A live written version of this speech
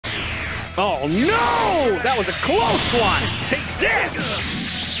Oh no! That was a close one! Take this!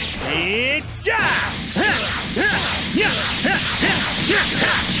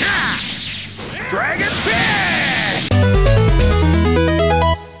 Dragon Fist!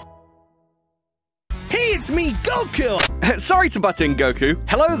 Hey, it's me, Goku! Sorry to butt in, Goku.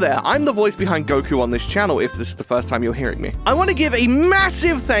 Hello there, I'm the voice behind Goku on this channel, if this is the first time you're hearing me. I want to give a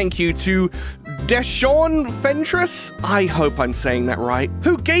massive thank you to Deshawn Fentress, I hope I'm saying that right,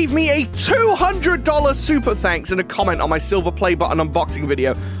 who gave me a $200 super thanks in a comment on my silver play button unboxing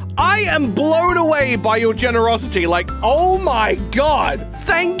video. I am blown away by your generosity, like, oh my god,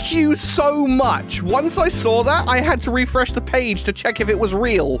 thank you so much. Once I saw that, I had to refresh the page to check if it was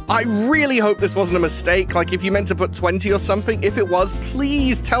real. I really hope this wasn't a mistake, like if you meant to put 20 or something, if it was,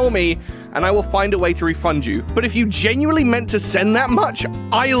 please tell me, and I will find a way to refund you. But if you genuinely meant to send that much,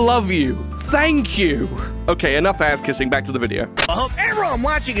 I love you. Thank you. Okay, enough ass kissing, back to the video. I hope everyone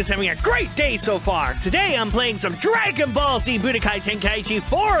watching is having a great day so far. Today I'm playing some Dragon Ball Z Budokai Tenkaichi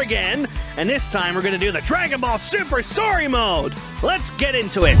 4 again, and this time we're gonna do the Dragon Ball Super Story Mode. Let's get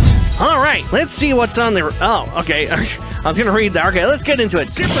into it. All right, let's see what's on the, oh, okay. I was gonna read that. Okay, let's get into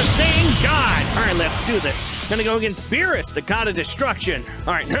it. Super Saiyan God. All right, let's do this. Gonna go against Beerus, the god of destruction.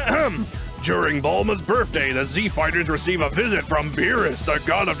 All right, During Bulma's birthday, the Z-Fighters receive a visit from Beerus, the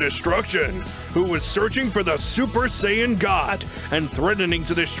god of destruction, who was searching for the Super Saiyan God and threatening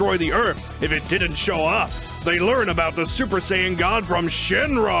to destroy the Earth if it didn't show up. They learn about the Super Saiyan God from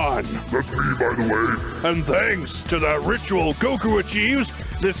Shenron. That's me, by the way. And thanks to that ritual, Goku achieves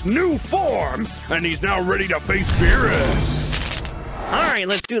this new form, and he's now ready to face Beerus. all right,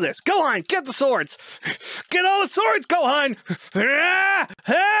 let's do this. Gohan, get the swords. Get all the swords, Gohan.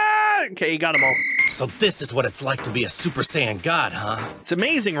 Okay, you got them all. So this is what it's like to be a Super Saiyan God, huh? It's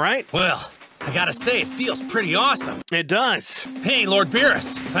amazing, right? Well, I gotta say, it feels pretty awesome. It does. Hey, Lord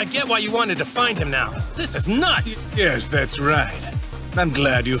Beerus, I get why you wanted to find him now. This is nuts. Yes, that's right. I'm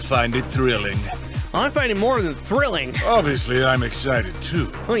glad you find it thrilling. I find it more than thrilling. Obviously, I'm excited too.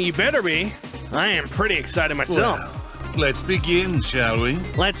 Well, you better be. I am pretty excited myself. Well, let's begin, shall we?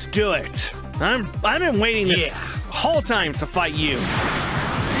 Let's do it. I've been waiting this whole time to fight you.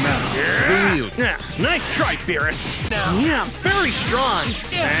 Now, for the real. Yeah, nice try, Beerus. Now. Yeah, very strong.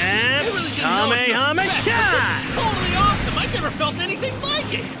 Yeah, And I really didn't know what to expect, but this is totally awesome. I've never felt anything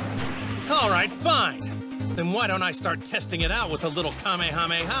like it. All right, fine. Then why don't I start testing it out with a little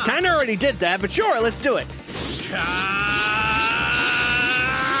Kamehameha? Kinda already did that, but sure, let's do it.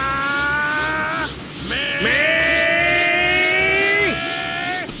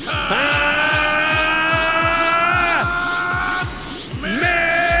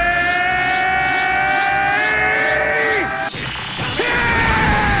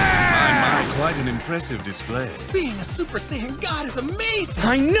 Quite an impressive display. Being a Super Saiyan God is amazing.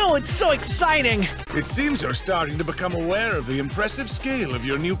 I know, it's so exciting. It seems you're starting to become aware of the impressive scale of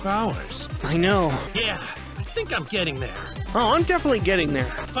your new powers. I know. Yeah, I think I'm getting there. Oh, I'm definitely getting there.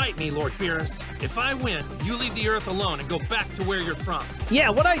 Fight me, Lord Beerus. If I win, you leave the Earth alone and go back to where you're from. Yeah,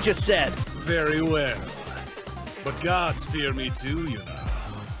 what I just said. Very well. But gods fear me too, you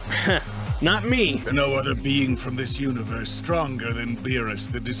know. Not me. There's no other being from this universe stronger than Beerus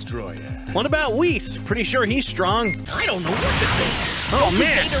the Destroyer. What about Whis? Pretty sure he's strong. I don't know what to think. Oh, Goku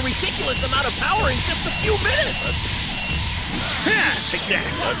man. gained a ridiculous amount of power in just a few minutes. Take that.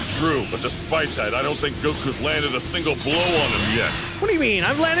 That's true, but despite that, I don't think Goku's landed a single blow on him yet. What do you mean?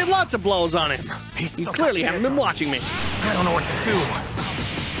 I've landed lots of blows on him. You clearly haven't been watching me. I don't know what to do.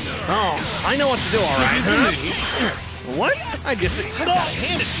 Oh, I know what to do, all right. Huh? What? I just... I gotta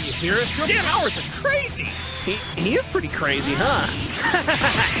hand it to you, Beerus. Your powers are crazy. He is pretty crazy, huh?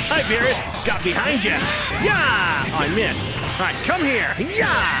 Hi, Beerus. Got behind you. Yeah! Oh, I missed. All right, come here.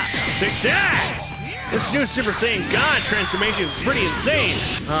 Yeah! Take that! This new Super Saiyan God transformation is pretty insane.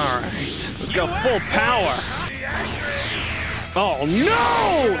 All right, let's go full power. Oh,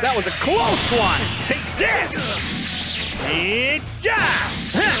 no! That was a close one. Take this!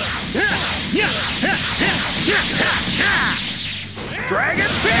 Dragon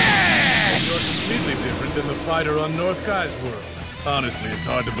Fist! You're completely different than the fighter on North Kai's world. Honestly, it's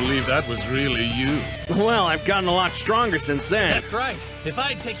hard to believe that was really you. Well, I've gotten a lot stronger since then. That's right. If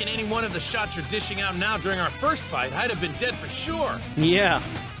I had taken any one of the shots you're dishing out now during our first fight, I'd have been dead for sure. Yeah.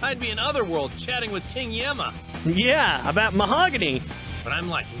 I'd be in Otherworld chatting with King Yema. Yeah, about Mahogany. But I'm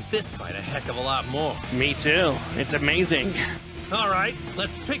liking this fight a heck of a lot more. Me too. It's amazing. All right,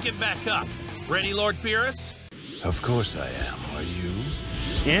 let's pick it back up. Ready, Lord Beerus? Of course I am. Are you?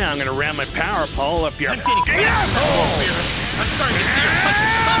 Yeah, I'm gonna ram my power pole up your... I'm getting faster, Lord Beerus. I'm starting to see your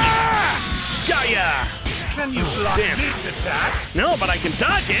punches coming. Got ya! Can you block Damn. this attack? No, but I can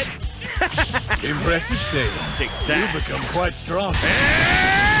dodge it. Impressive, Saiyan. Take that. You've become quite strong.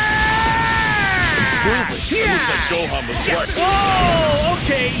 Prove it. It looks like Gohan was right. Whoa!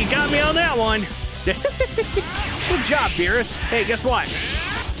 Okay, you got me on that one. Good job, Beerus. Hey, guess what?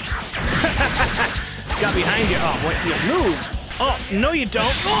 Got behind you. Oh, wait, you moved. Oh, no, you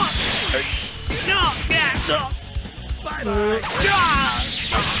don't. Oh, no, yeah, no.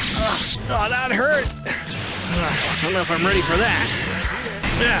 Oh, that hurt. I don't know if I'm ready for that.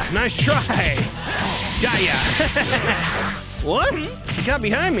 Yeah, nice try. Got ya. What? You got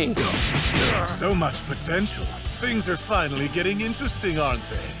behind me. So much potential. Things are finally getting interesting, aren't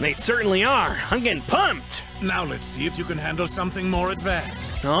they? They certainly are. I'm getting pumped. Now let's see if you can handle something more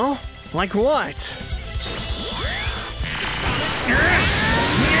advanced. Oh? Like what?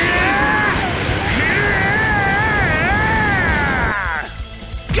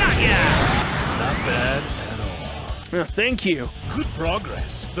 Got ya! Not bad at all. Oh, thank you. Good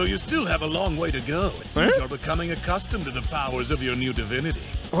progress, though you still have a long way to go. It seems you're becoming accustomed to the powers of your new divinity.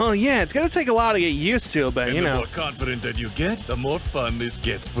 Well, yeah, it's gonna take a while to get used to, but And you the know. more confident that you get, the more fun this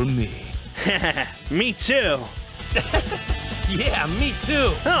gets for me. Me too. Yeah, me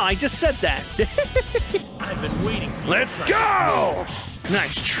too. Oh, I just said that. I've been waiting for you. Let's go!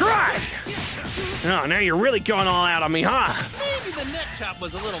 Nice try! Oh, now you're really going all out on me, huh? Maybe the neck chop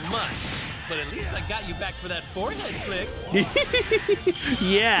was a little much, but at least I got you back for that forehead flick.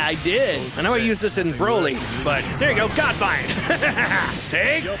 Yeah, I did. I know I used this in Broly, but there you go, Godbind.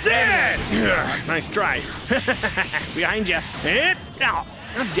 Take that! Nice try. Behind you. Ow.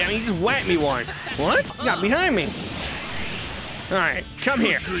 Oh, damn it, you just whacked me one. What? You got behind me. All right, come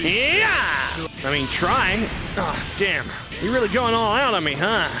here. Yeah! I mean, try. Oh, damn. You're really going all out on me,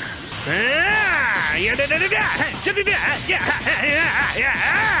 huh?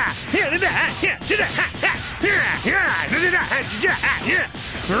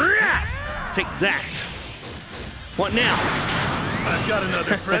 Take that. What now? I've got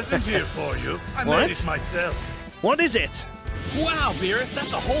another present here for you. I What? made it myself. What is it? Wow, Beerus,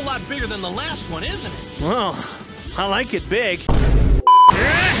 that's a whole lot bigger than the last one, isn't it? Well, I like it big. Got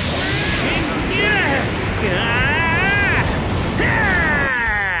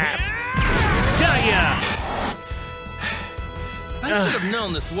ya! I should have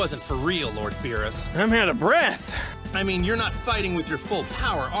known this wasn't for real, Lord Beerus. I'm out of breath. I mean, you're not fighting with your full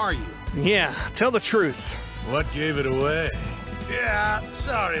power, are you? Yeah, tell the truth. What gave it away? Yeah,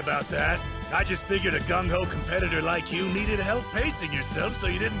 sorry about that. I just figured a gung-ho competitor like you needed help pacing yourself so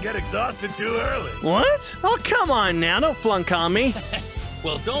you didn't get exhausted too early. What? Oh, come on now, don't flunk on me.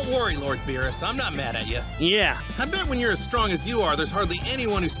 Well, don't worry, Lord Beerus. I'm not mad at you. Yeah. I bet when you're as strong as you are, there's hardly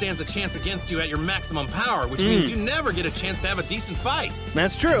anyone who stands a chance against you at your maximum power, which means you never get a chance to have a decent fight.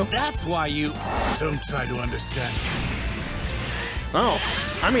 That's true. That's why you... Don't try to understand me. Oh,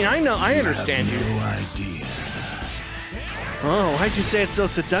 I mean, I understand you. No idea. Oh, why'd you say it so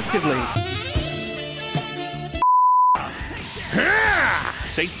seductively?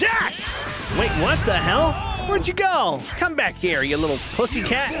 Take that! Wait, what the hell? Where'd you go? Come back here, you little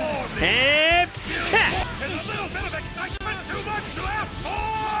pussycat. And... Is a little bit of excitement too much to ask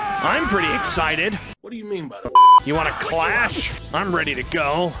for? I'm pretty excited. What do you mean by that? You want to clash? I'm ready to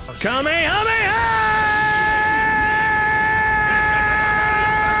go. KamehaMAZING!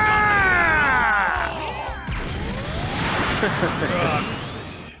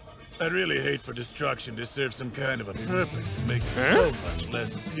 Honestly, I'd really hate for destruction to serve some kind of a purpose. It makes it so much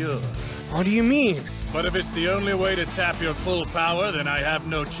less pure. What do you mean? But if it's the only way to tap your full power, then I have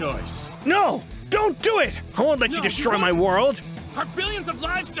no choice. No! Don't do it! I won't let you destroy my world! Are billions of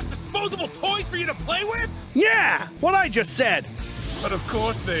lives just disposable toys for you to play with? Yeah! What I just said! But of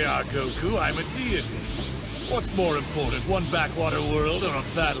course they are, Goku. I'm a deity. What's more important, one backwater world or a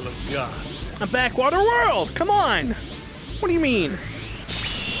battle of gods? A backwater world! Come on! What do you mean?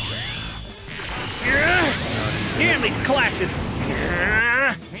 Damn these clashes!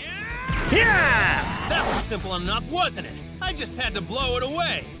 Yeah! That was simple enough, wasn't it? I just had to blow it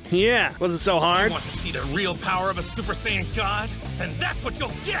away. Yeah, was it so You hard? want to see the real power of a Super Saiyan God? And that's what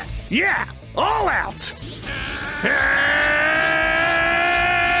you'll get! Yeah! All out! Here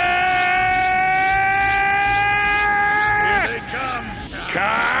they come!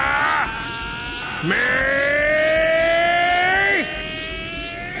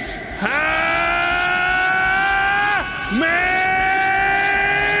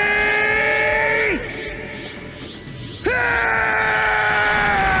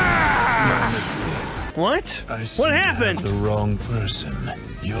 My mistake. What? I see What you happened? have the wrong person.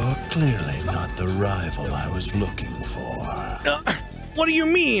 You're clearly not the rival I was looking for. What do you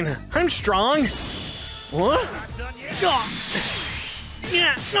mean? I'm strong. What?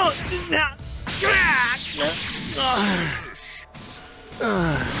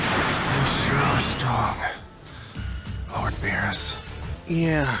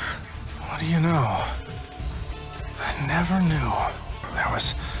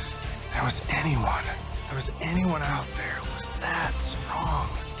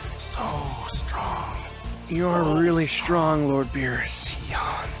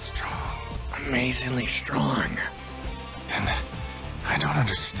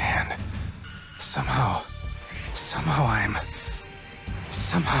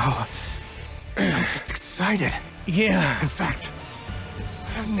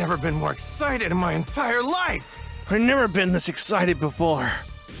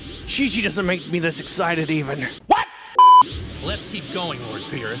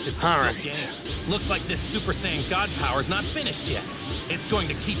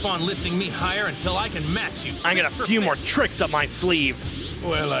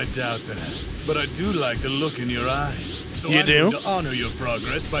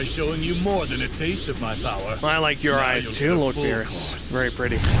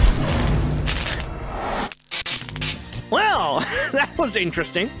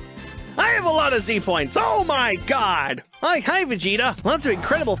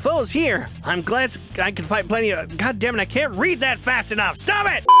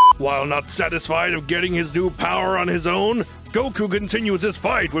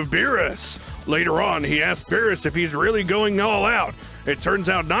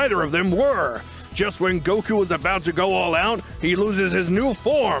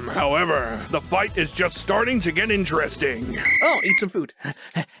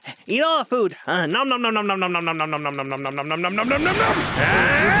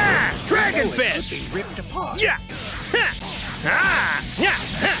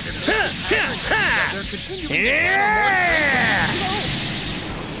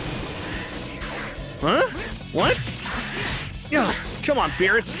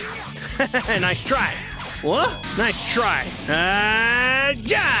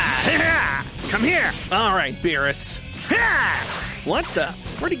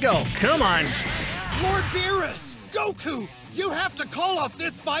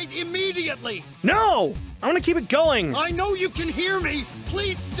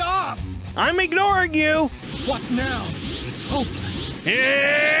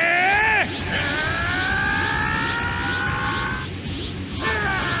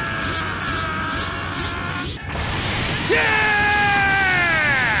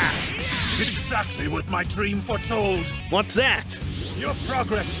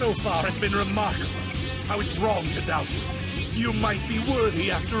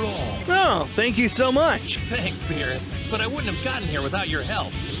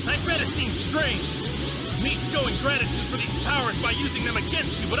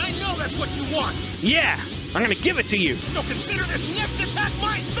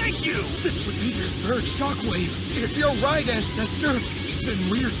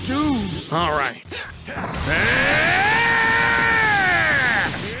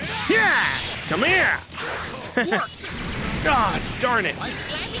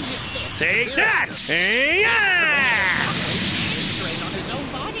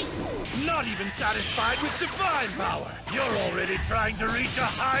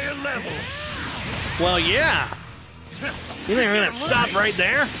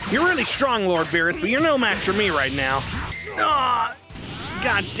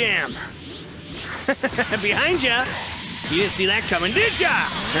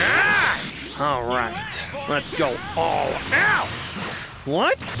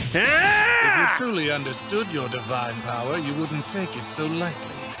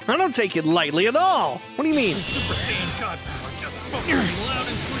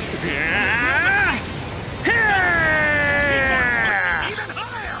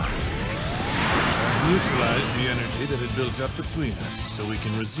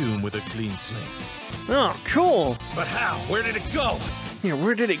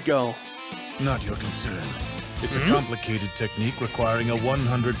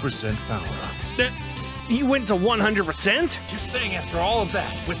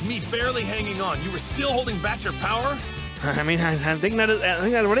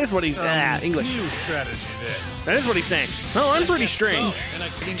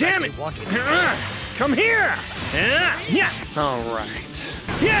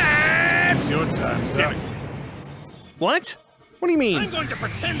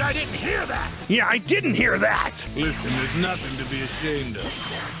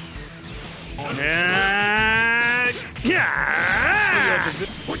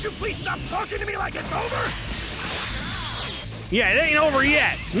 Yeah, it ain't over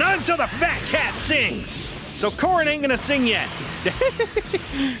yet. Not until the fat cat sings. So Corrin ain't gonna sing yet.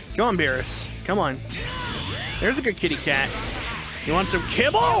 Come on, Beerus. Come on. There's a good kitty cat. You want some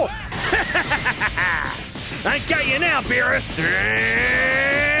kibble? I got you now, Beerus.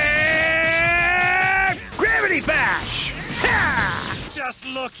 Gravity bash! Ha! Just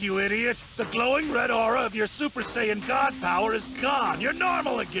look, you idiot. The glowing red aura of your Super Saiyan God power is gone. You're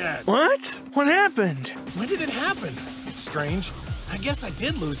normal again. What? What happened? When did it happen? It's strange. I guess I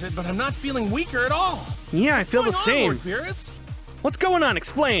did lose it, but I'm not feeling weaker at all. Yeah, I feel the What's going on, same. Lord Beerus? What's going on?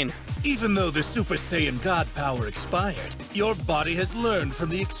 Explain. Even though the Super Saiyan God power expired, your body has learned from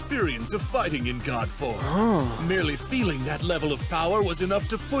the experience of fighting in God form. Oh. Merely feeling that level of power was enough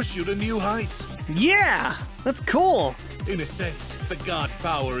to push you to new heights. Yeah, that's cool. In a sense, the God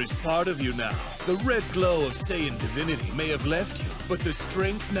power is part of you now. The red glow of Saiyan divinity may have left you, but the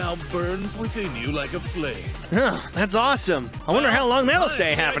strength now burns within you like a flame. Huh, that's awesome. I wonder how long that'll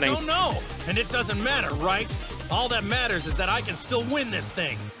stay Honestly, happening. I don't know. And it doesn't matter, right? All that matters is that I can still win this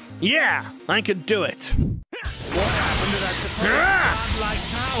thing. Yeah, I could do it. What happened to that supposed godlike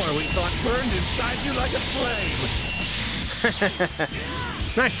power we thought burned inside you like a flame?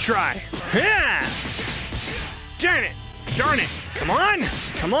 Nice try. Yeah. Darn it. Darn it. Come on.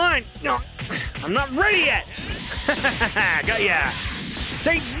 Come on. No, I'm not ready yet. Got ya.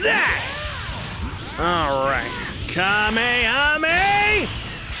 Take that. All right. KamehaMAZING.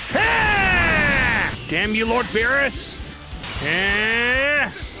 Damn you, Lord Beerus.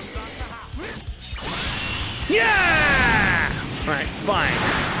 Yeah! All right, fine.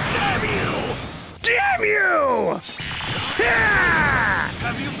 Damn you! Damn you! Yeah!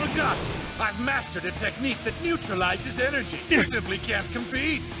 Have you forgotten? I've mastered a technique that neutralizes energy. You simply can't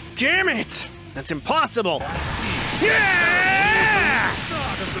compete. Damn it! That's impossible. Yeah!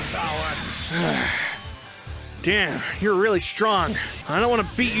 Start of the power. Damn, you're really strong. I don't want to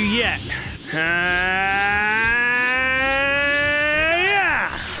beat you yet. Yeah!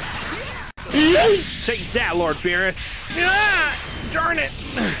 Take that, Lord Beerus. Yeah! Darn it!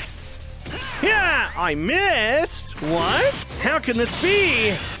 Yeah, I missed. What? How can this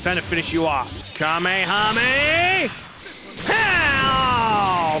be? Trying to finish you off. KamehaMAZING!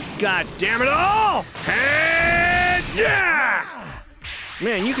 Oh, God damn it all! Hey, yeah!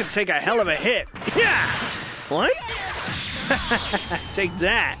 Man, you can take a hell of a hit. Yeah! What? Take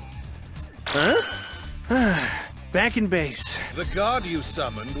that. Huh? Back in base. The god you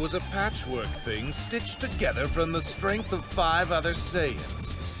summoned was a patchwork thing stitched together from the strength of 5 other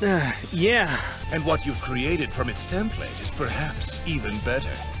Saiyans. Yeah. And what you've created from its template is perhaps even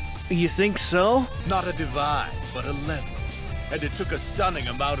better. You think so? Not a divide, but a level. And it took a stunning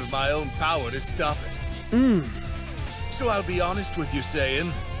amount of my own power to stop it. So I'll be honest with you,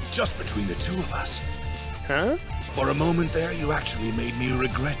 Saiyan, just between the two of us. Huh? For a moment there, you actually made me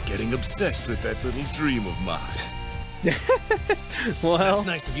regret getting obsessed with that little dream of mine. Well... That's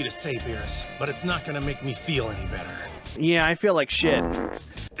nice of you to say, Beerus, but it's not gonna make me feel any better. Yeah, I feel like shit.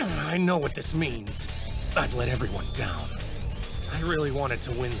 I know what this means. I've let everyone down. I really wanted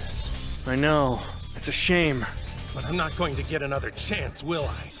to win this. I know. It's a shame. But I'm not going to get another chance, will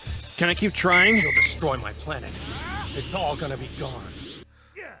I? Can I keep trying? You'll destroy my planet. It's all gonna be gone.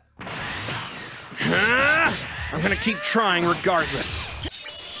 I'm gonna keep trying regardless.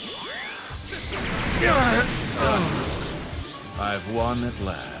 I've won at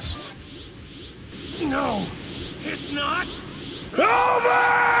last. No, it's not. Over!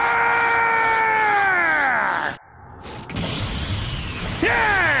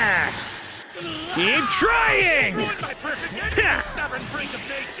 Yeah! Keep trying! My perfect ending, you stubborn freak of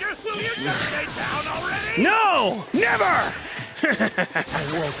nature! Will you just stay down already? No! Never! My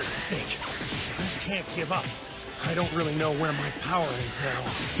world's at stake. I can't give up. I don't really know where my power is now.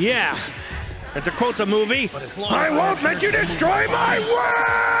 Yeah. And to quote the movie, But as long I as won't let you destroy my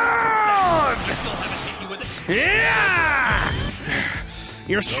world! Still haven't hit you with it. Yeah!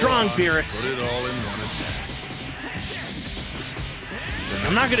 You're strong, Beerus. Put it all in one attack.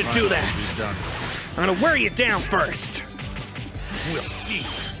 I'm not gonna do that. I'm gonna wear you down first. We'll see.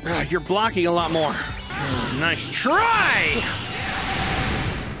 You're blocking a lot more. Nice try!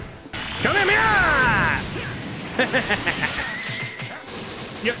 Come here!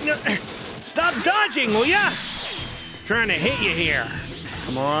 Stop dodging, will ya? Trying to hit you here.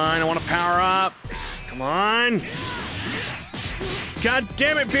 Come on, I want to power up. Come on. God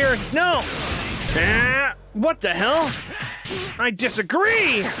damn it, Beerus, no! What the hell? I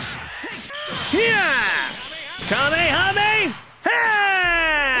disagree! Yeah! KamehaMAZING!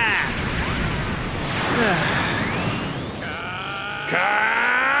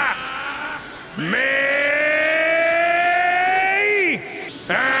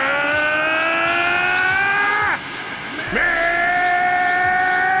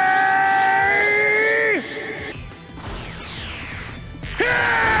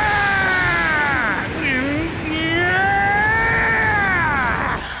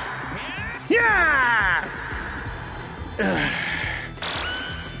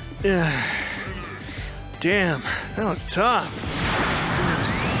 Damn, that was tough.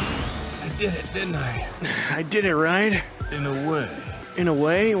 Beerus, I did it, didn't I? I did it, right? In a way. In a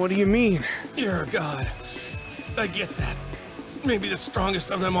way? What do you mean? You're a god. I get that. Maybe the strongest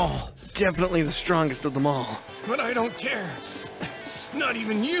of them all. Definitely the strongest of them all. But I don't care. Not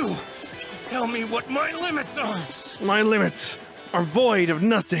even you to tell me what my limits are. My limits are void of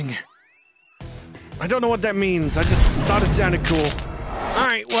nothing. I don't know what that means. I just thought it sounded cool. All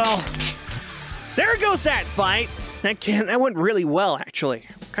right, well, there goes that fight. That went really well, actually.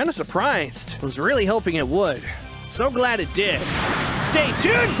 Kind of surprised. I was really hoping it would. So glad it did. Stay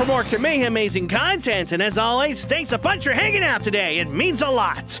tuned for more KamehaMAZING content, and as always, thanks a bunch for hanging out today. It means a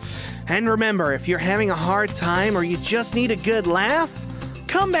lot. And remember, if you're having a hard time or you just need a good laugh,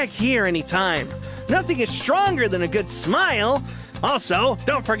 come back here anytime. Nothing is stronger than a good smile. Also,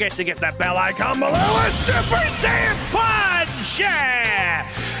 don't forget to get that bell icon below a Super Saiyan Punch! Yeah!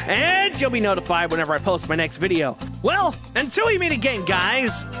 And you'll be notified whenever I post my next video. Well, until we meet again,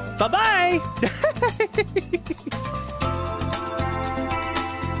 guys, bye-bye!